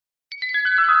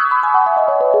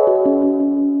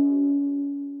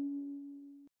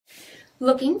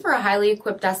Looking for a highly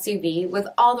equipped SUV with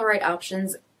all the right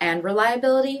options and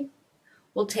reliability?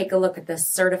 We'll take a look at this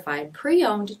certified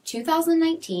pre-owned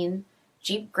 2019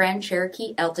 Jeep Grand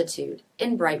Cherokee Altitude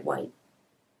in bright white.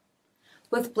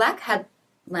 With black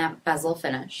headlamp bezel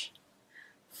finish,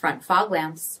 front fog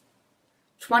lamps,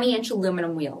 20-inch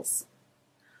aluminum wheels,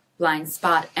 blind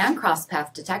spot and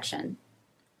crosspath detection,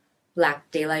 black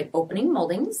daylight opening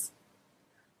moldings,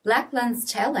 black lens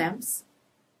tail lamps,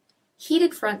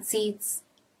 heated front seats,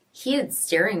 heated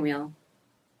steering wheel,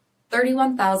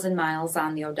 31,000 miles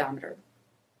on the odometer,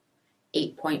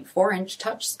 8.4-inch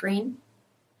touchscreen,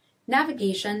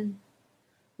 navigation,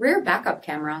 rear backup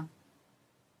camera,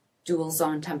 dual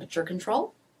zone temperature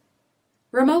control,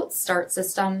 remote start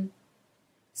system,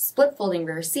 split folding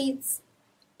rear seats,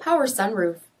 power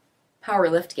sunroof, power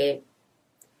liftgate,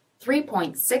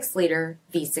 3.6-liter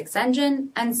V6 engine,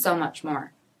 and so much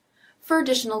more. For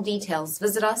additional details,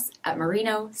 visit us at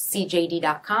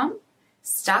marinocjd.com,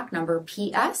 stock number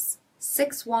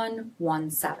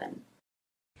PS6117.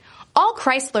 All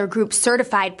Chrysler Group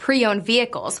certified pre-owned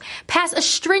vehicles pass a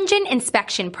stringent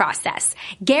inspection process,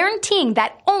 guaranteeing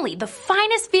that only the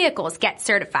finest vehicles get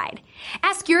certified.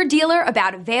 Ask your dealer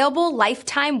about available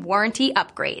lifetime warranty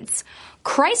upgrades.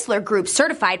 Chrysler Group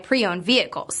certified pre-owned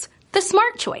vehicles, the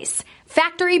smart choice,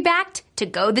 factory backed to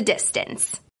go the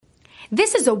distance.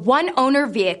 This is a one-owner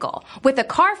vehicle with a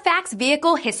CARFAX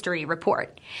vehicle history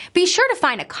report. Be sure to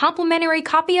find a complimentary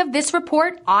copy of this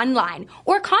report online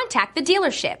or contact the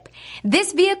dealership.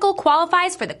 This vehicle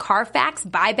qualifies for the CARFAX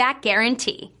buyback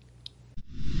guarantee.